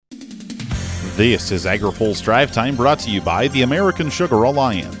This is AgriPulse Drive Time, brought to you by the American Sugar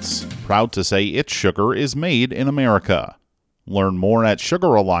Alliance. Proud to say its sugar is made in America. Learn more at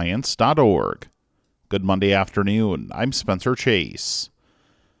sugaralliance.org. Good Monday afternoon. I'm Spencer Chase.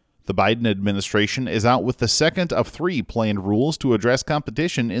 The Biden administration is out with the second of 3 planned rules to address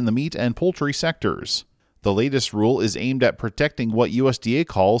competition in the meat and poultry sectors. The latest rule is aimed at protecting what USDA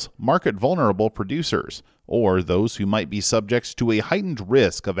calls market-vulnerable producers, or those who might be subject to a heightened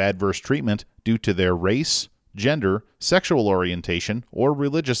risk of adverse treatment due to their race, gender, sexual orientation, or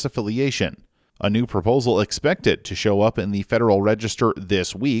religious affiliation. A new proposal expected to show up in the Federal Register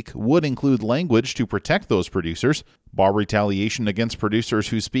this week would include language to protect those producers, bar retaliation against producers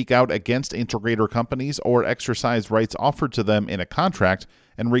who speak out against integrator companies or exercise rights offered to them in a contract,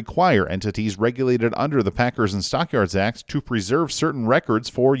 and require entities regulated under the Packers and Stockyards Act to preserve certain records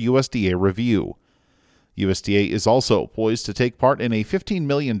for USDA review. USDA is also poised to take part in a $15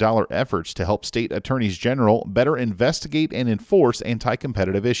 million effort to help state attorneys general better investigate and enforce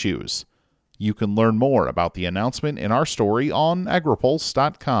anti-competitive issues. You can learn more about the announcement in our story on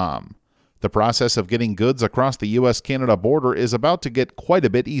agripulse.com. The process of getting goods across the U.S.-Canada border is about to get quite a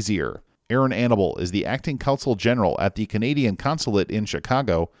bit easier. Aaron Annable is the acting consul general at the Canadian Consulate in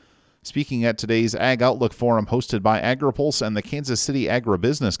Chicago. Speaking at today's Ag Outlook Forum hosted by AgriPulse and the Kansas City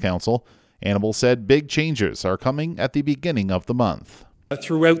Agribusiness Council, Annable said big changes are coming at the beginning of the month.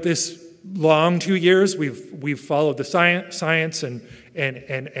 Throughout this long 2 years, we've followed the science and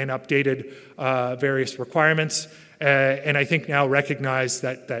updated various requirements, and I think now recognize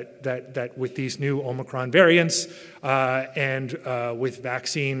that with these new Omicron variants and with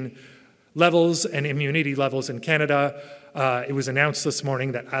vaccine levels and immunity levels in Canada, it was announced this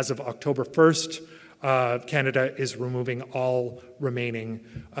morning that as of October 1st, Canada is removing all remaining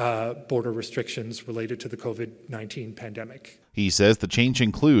border restrictions related to the COVID-19 pandemic. He says the change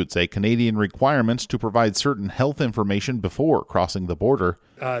includes a Canadian requirement to provide certain health information before crossing the border.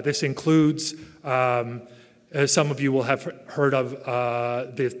 This includes, as some of you will have heard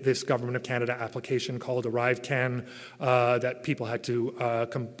of, this Government of Canada application called ArriveCan that people had to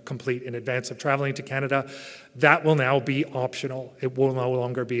complete in advance of traveling to Canada. That will now be optional. It will no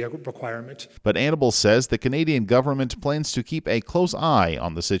longer be a requirement. But Annable says the Canadian government plans to keep a close eye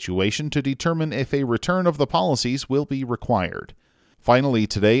on the situation to determine if a return of the policies will be required. Finally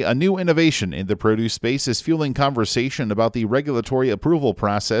today, a new innovation in the produce space is fueling conversation about the regulatory approval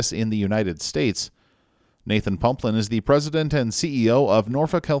process in the United States. Nathan Pumplin is the president and CEO of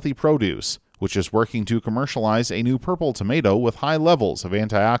Norfolk Healthy Produce, which is working to commercialize a new purple tomato with high levels of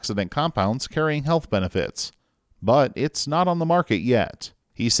antioxidant compounds carrying health benefits. But it's not on the market yet.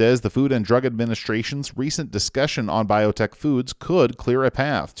 He says the Food and Drug Administration's recent discussion on biotech foods could clear a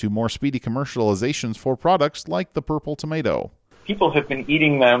path to more speedy commercializations for products like the purple tomato. People have been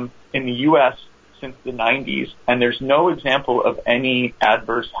eating them in the U.S. since the 90s, and there's no example of any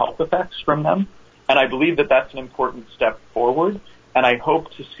adverse health effects from them. And I believe that that's an important step forward, and I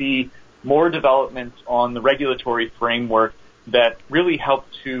hope to see more developments on the regulatory framework that really help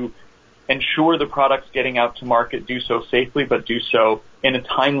to ensure the products getting out to market do so safely, but do so in a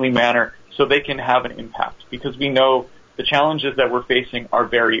timely manner so they can have an impact, because we know the challenges that we're facing are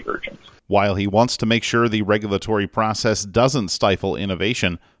very urgent. While he wants to make sure the regulatory process doesn't stifle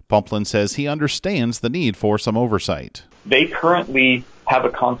innovation, Pumplin says he understands the need for some oversight. They currently have a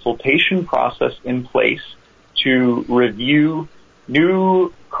consultation process in place to review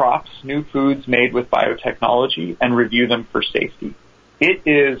new crops, new foods made with biotechnology, and review them for safety. It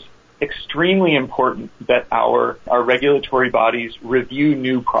is extremely important that our regulatory bodies review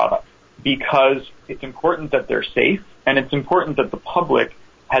new products, because it's important that they're safe, and it's important that the public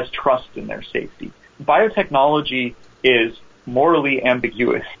has trust in their safety. Biotechnology is morally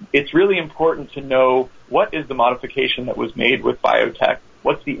ambiguous. It's really important to know what is the modification that was made with biotech,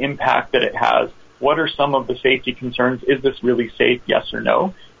 what's the impact that it has, what are some of the safety concerns, is this really safe, yes or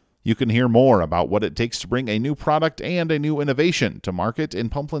no? You can hear more about what it takes to bring a new product and a new innovation to market in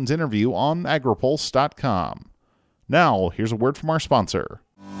Pumplin's interview on agripulse.com. Now, here's a word from our sponsor.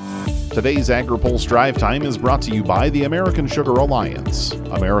 Today's AgriPulse Drive Time is brought to you by the American Sugar Alliance.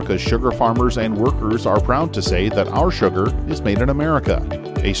 America's sugar farmers and workers are proud to say that our sugar is made in America.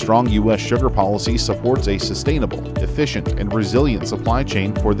 A strong U.S. sugar policy supports a sustainable, efficient, and resilient supply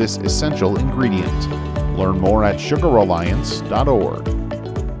chain for this essential ingredient. Learn more at sugaralliance.org.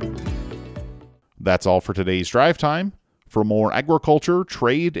 That's all for today's Drive Time. For more agriculture,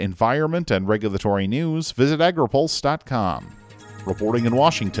 trade, environment, and regulatory news, visit agripulse.com. Reporting in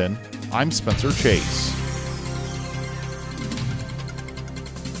Washington, I'm Spencer Chase.